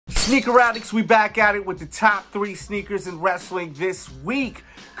Sneaker Addicts, we back at it with the top 3 sneakers in wrestling this week,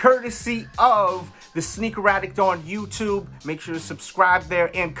 courtesy of the Sneaker Addict on YouTube. Make sure to subscribe there,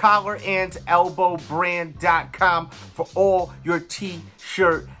 and collarandelbowbrand.com for all your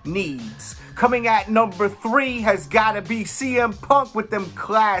t-shirt needs. Coming at number 3 has got to be CM Punk with them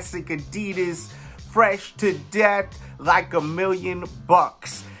classic Adidas, fresh to death like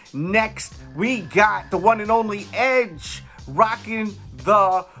 $1,000,000. Next, we got the one and only Edge rocking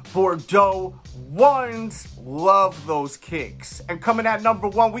the Bordeaux ones. Love those kicks. And coming at number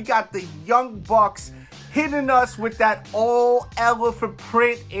 1, we got the Young Bucks hitting us with that all elephant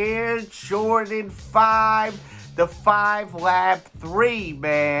print Air Jordan 5, the 5 Lab 3,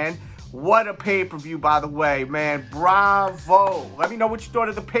 man. What a pay-per-view, by the way, man. Bravo. Let me know what you thought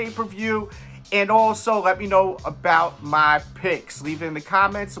of the pay-per-view. And also, let me know about my picks. Leave it in the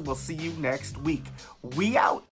comments, and we'll see you next week. We out.